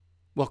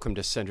Welcome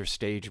to Center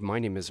Stage. My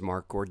name is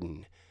Mark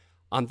Gordon.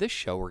 On this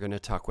show, we're going to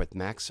talk with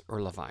Max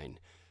Erlenwein,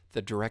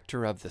 the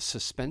director of the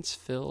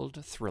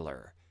suspense-filled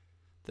thriller,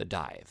 The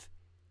Dive.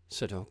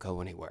 So don't go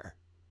anywhere.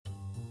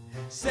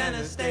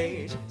 Center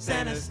stage,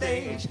 center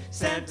stage,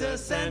 center,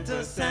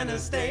 center, center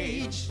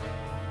stage.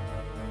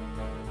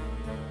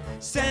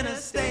 Center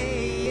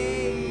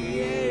stage.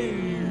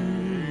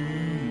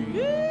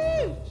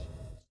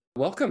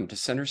 Welcome to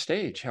Center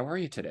Stage. How are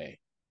you today?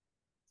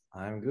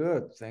 I'm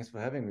good. Thanks for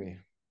having me.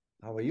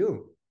 How are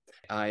you?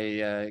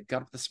 I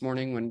got up this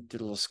morning,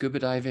 did a little scuba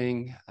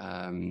diving.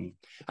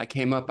 I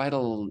came up, I had a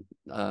little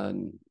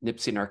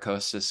Nipsey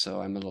narcosis, so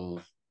I'm a little...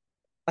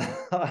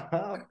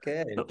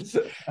 Okay.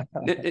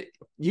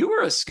 You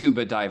were a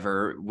scuba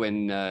diver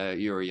when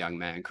you were a young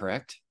man,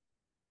 correct?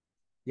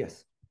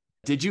 Yes.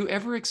 Did you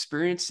ever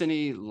experience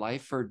any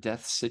life or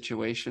death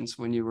situations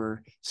when you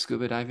were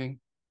scuba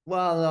diving?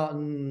 Well, no,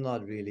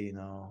 not really,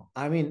 no.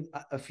 I mean,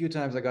 a few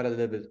times I got a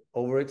little bit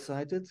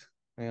overexcited,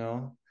 you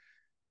know.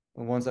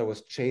 And once I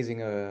was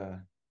chasing I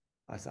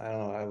don't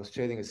know, I was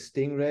chasing a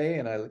stingray,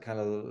 and I kind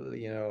of,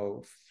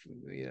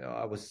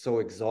 I was so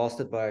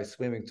exhausted by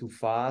swimming too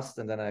fast,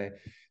 and then I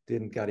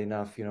didn't get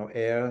enough,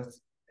 air,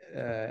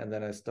 and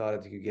then I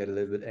started to get a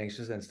little bit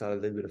anxious and started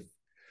a little bit of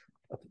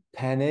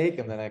panic,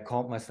 and then I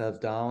calmed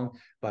myself down,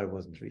 but it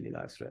wasn't really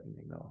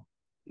life-threatening, no.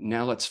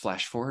 Now let's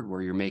flash forward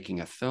where you're making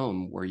a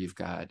film where you've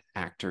got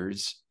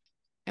actors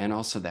and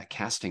also that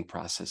casting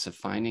process of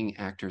finding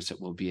actors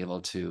that will be able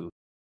to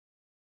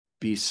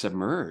be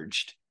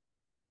submerged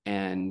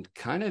and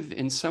kind of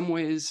in some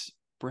ways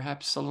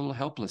perhaps a little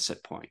helpless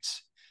at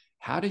points.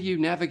 How do you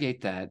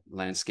navigate that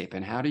landscape,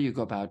 and how do you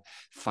go about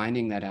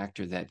finding that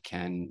actor that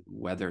can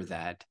weather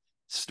that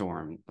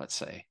storm, let's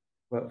say?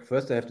 Well,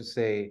 first I have to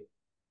say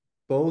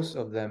both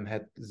of them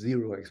had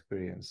zero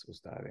experience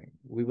with diving.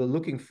 We were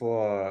looking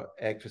for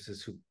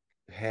actresses who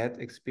had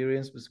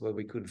experience, but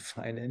we couldn't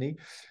find any.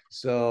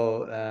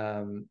 So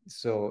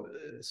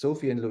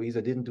Sophie and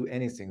Louisa didn't do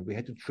anything. We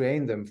had to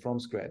train them from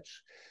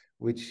scratch,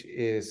 which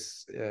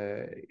is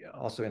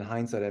also in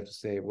hindsight, I have to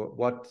say,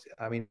 what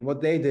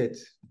they did,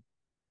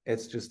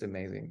 it's just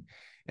amazing.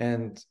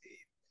 And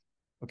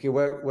okay,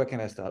 where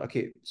can I start?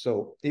 Okay,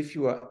 so if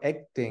you are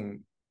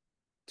acting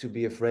to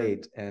be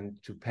afraid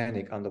and to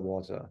panic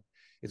underwater,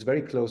 it's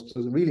very close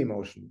to the real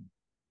emotion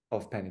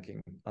of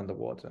panicking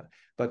underwater.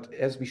 But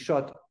as we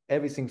shot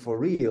everything for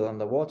real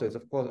underwater, it's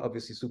of course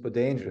obviously super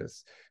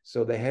dangerous.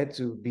 So they had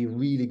to be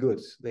really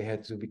good. They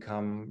had to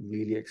become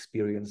really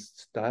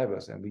experienced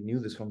divers, and we knew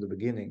this from the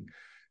beginning.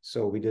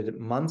 So we did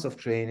months of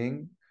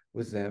training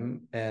with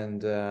them,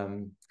 and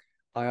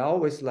I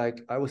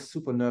was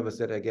super nervous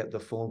that I get the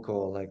phone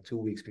call like 2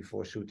 weeks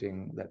before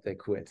shooting that they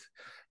quit,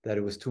 that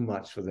it was too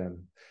much for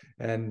them.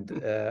 And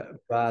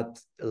but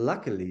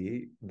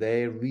luckily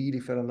they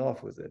really fell in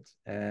love with it,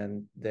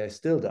 and they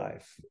still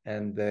dive,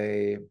 and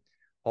they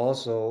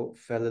also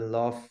fell in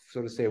love,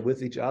 so to say,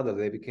 with each other.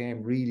 They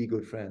became really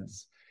good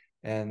friends.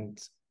 And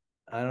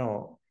I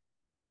don't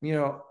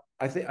know,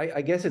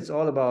 I guess it's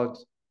all about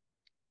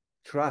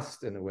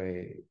trust in a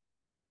way,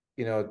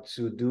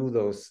 to do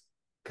those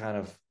kind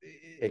of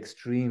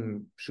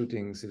extreme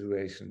shooting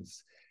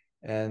situations.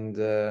 And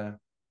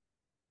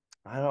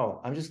I don't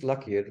know, I'm just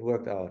lucky it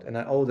worked out, and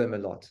I owe them a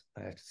lot,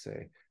 I have to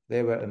say.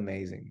 They were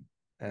amazing,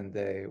 and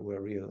they were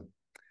real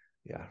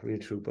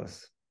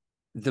troopers.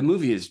 The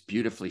movie is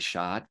beautifully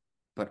shot,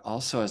 but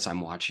also as I'm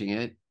watching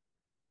it,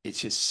 it's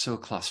just so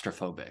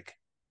claustrophobic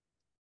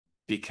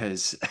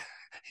because,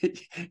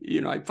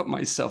 I put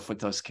myself with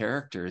those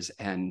characters,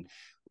 and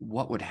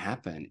what would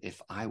happen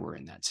if I were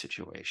in that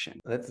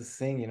situation? That's the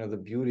thing, the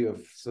beauty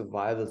of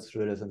survival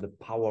thrillers and the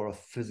power of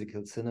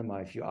physical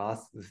cinema.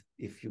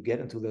 If you get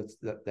into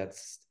that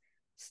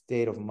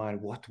state of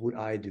mind, what would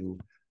I do?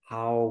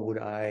 How would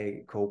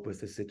I cope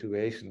with the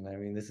situation? I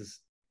mean,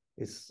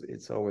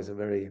 it's always a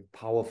very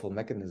powerful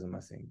mechanism,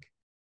 I think.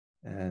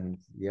 And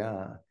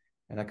yeah,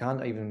 and I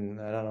can't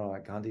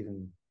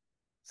even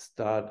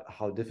start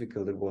how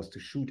difficult it was to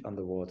shoot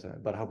underwater,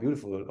 but how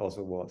beautiful it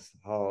also was.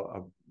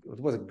 How it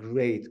was a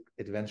great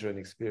adventure and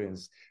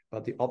experience,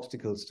 but the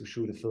obstacles to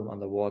shoot a film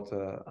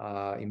underwater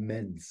are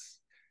immense.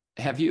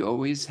 Have you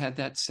always had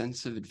that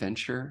sense of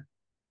adventure?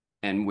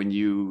 And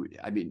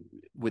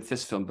with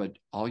this film, but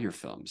all your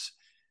films,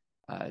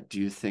 do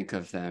you think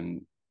of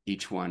them,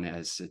 each one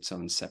as its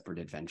own separate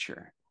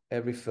adventure?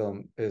 Every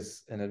film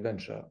is an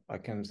adventure. I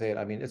can say it.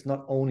 I mean, it's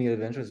not only an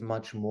adventure, it's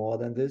much more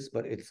than this,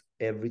 but it's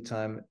every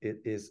time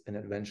it is an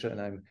adventure. And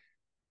I'm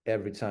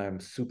every time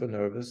super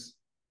nervous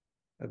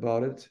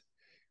about it.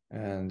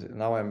 And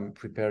now I'm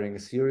preparing a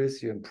series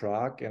here in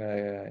Prague, and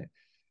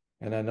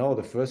I know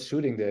the first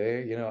shooting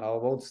day, I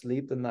won't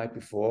sleep the night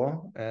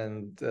before,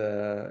 and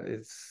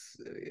it's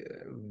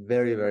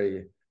very,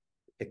 very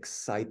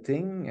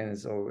exciting, and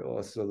it's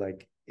also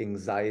like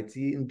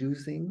anxiety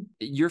inducing.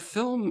 Your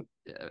film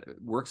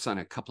works on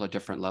a couple of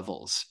different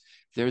levels.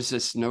 There's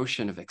this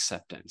notion of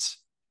acceptance.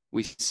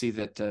 We see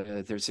that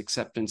there's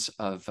acceptance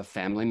of a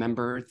family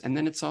member, and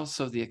then it's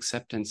also the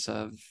acceptance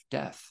of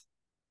death.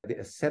 The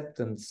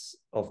acceptance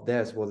of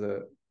death was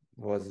a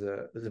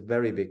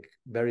very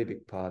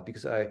big part,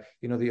 because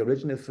the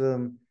original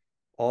film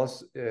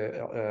also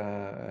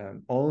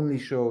only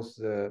shows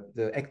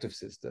the active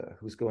sister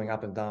who's going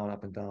up and down,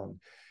 up and down.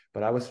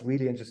 But I was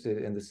really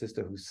interested in the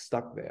sister who's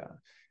stuck there.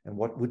 And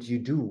what would you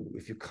do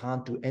if you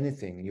can't do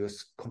anything? You're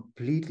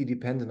completely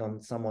dependent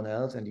on someone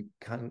else, and you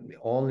can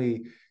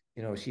only,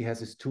 she has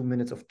this 2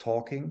 minutes of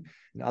talking.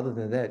 And other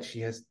than that, she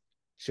has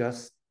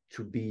just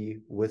to be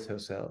with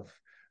herself,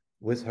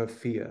 with her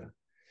fear.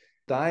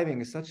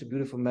 Diving is such a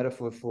beautiful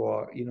metaphor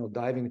for,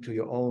 diving into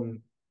your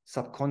own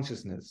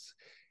subconsciousness,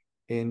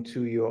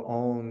 into your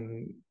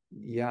own,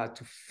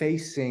 to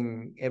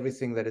facing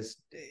everything that is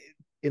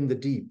in the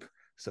deep,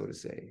 so to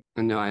say.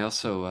 And no, I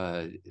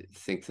also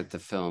think that the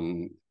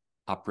film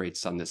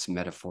operates on this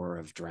metaphor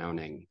of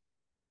drowning,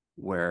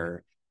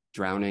 where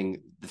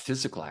drowning, the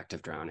physical act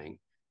of drowning,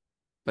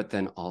 but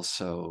then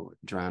also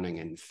drowning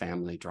in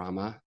family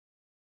drama.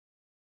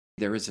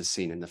 There is a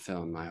scene in the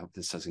film, I hope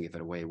this doesn't give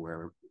it away,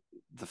 where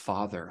the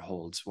father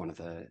holds one of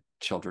the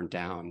children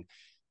down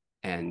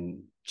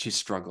and she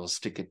struggles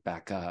to get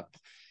back up.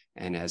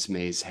 And as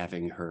May's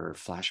having her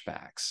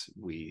flashbacks,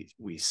 we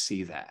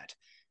see that.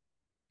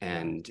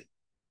 And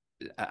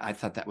I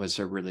thought that was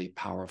a really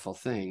powerful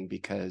thing,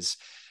 because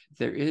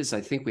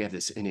I think we have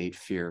this innate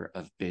fear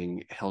of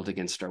being held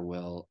against our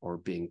will or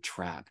being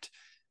trapped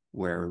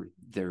where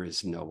there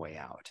is no way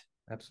out.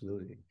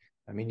 Absolutely.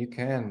 I mean, you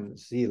can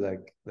see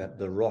like that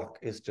the rock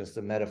is just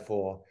a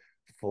metaphor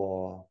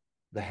for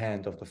the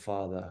hand of the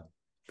father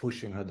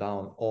pushing her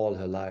down all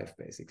her life,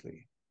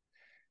 basically.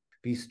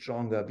 Be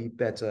stronger, be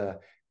better.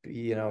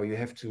 You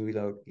have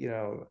to,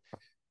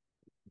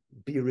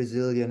 be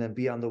resilient and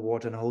be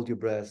underwater and hold your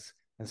breath.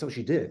 And so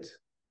she did,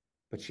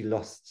 but she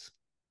lost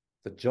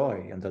the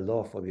joy and the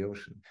love for the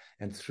ocean.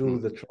 And through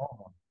the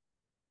trauma,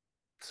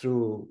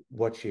 through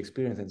what she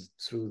experienced, and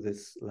through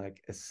this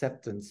like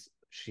acceptance,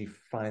 she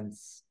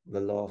finds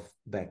the love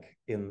back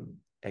in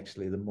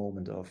actually the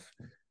moment of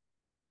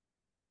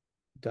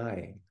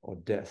dying or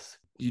death.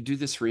 You do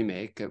this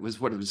remake. It was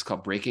what it was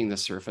called, Breaking the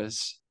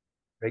Surface.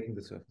 Breaking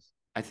the Surface.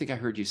 I think I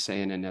heard you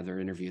say in another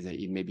interview that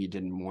you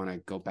didn't want to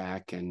go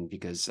back, and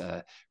because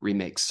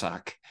remakes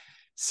suck.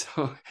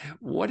 So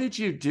what did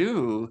you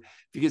do?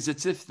 Because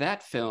it's if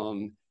that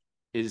film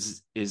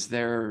is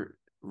there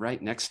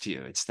right next to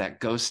you. It's that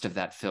ghost of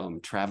that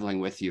film traveling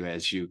with you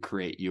as you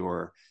create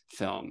your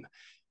film.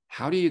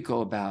 How do you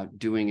go about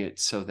doing it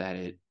so that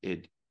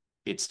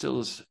it still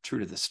is true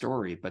to the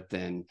story, but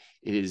then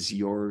it is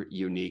your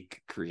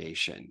unique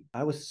creation?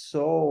 I was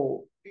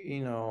so,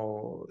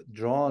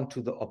 drawn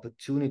to the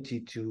opportunity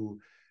to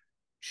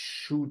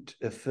shoot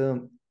a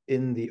film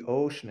in the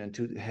ocean and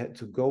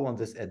to go on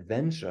this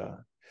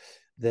adventure,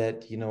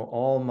 that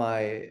all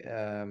my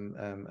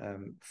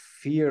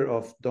fear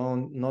of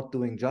not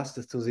doing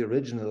justice to the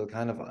original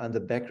kind of on the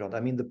background. I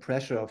mean, the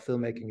pressure of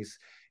filmmaking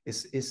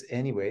is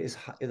anyway,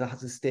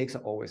 the stakes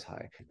are always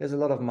high. There's a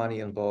lot of money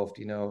involved.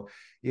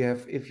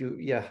 If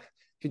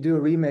you do a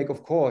remake,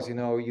 of course,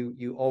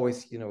 you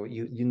always,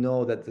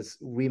 you that this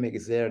remake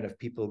is there and if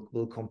people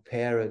will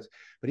compare it.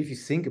 But if you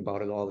think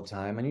about it all the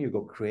time, I mean, you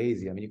go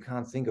crazy. I mean, you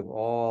can't think of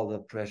all the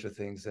pressure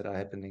things that are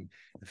happening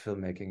in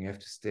filmmaking. You have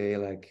to stay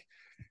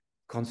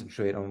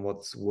concentrate on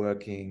what's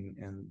working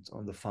and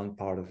on the fun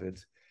part of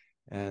it.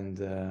 And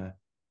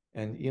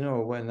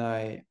when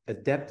I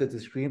adapted the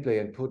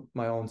screenplay and put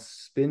my own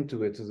spin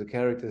to it, to the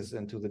characters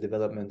and to the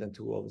development and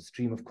to all the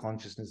stream of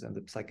consciousness and the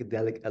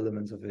psychedelic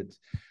elements of it,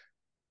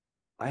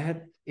 I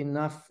had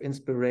enough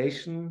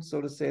inspiration,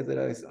 so to say, that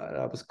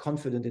I was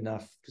confident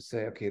enough to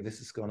say, okay, this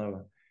is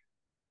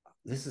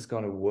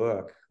gonna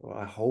work. Or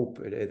I hope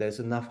there's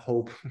enough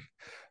hope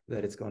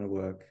that it's gonna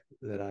work,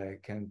 that I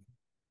can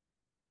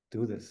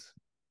do this.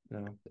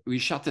 We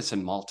shot this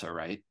in Malta,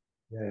 right?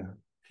 Yeah,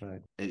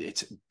 right.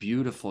 It's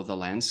beautiful, the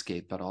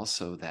landscape, but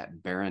also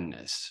that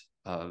barrenness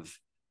of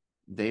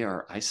they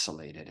are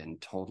isolated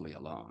and totally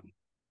alone.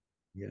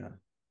 Yeah.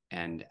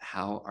 And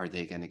how are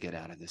they going to get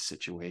out of this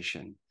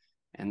situation?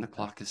 And the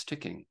clock is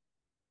ticking.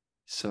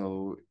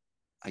 So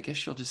I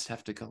guess you'll just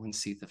have to go and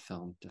see the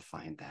film to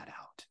find that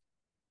out.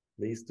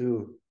 Please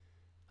do.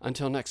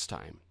 Until next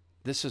time,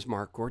 this is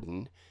Mark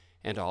Gordon,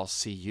 and I'll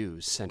see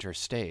you center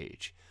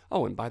stage.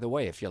 Oh, and by the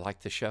way, if you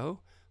like the show,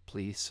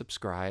 please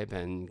subscribe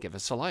and give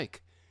us a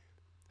like.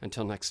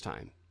 Until next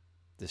time,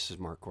 this is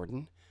Mark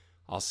Gordon.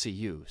 I'll see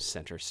you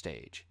center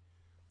stage.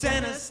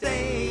 Center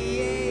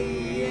stage.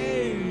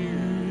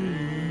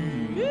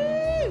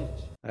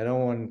 I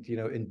don't want,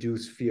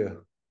 induce fear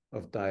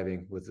of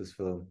diving with this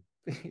film,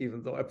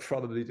 even though I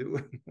probably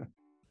do.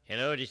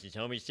 Hello, this is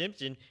Homer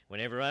Simpson.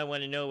 Whenever I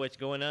want to know what's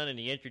going on in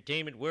the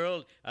entertainment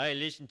world, I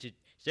listen to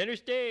Center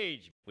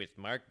Stage with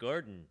Mark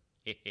Gordon.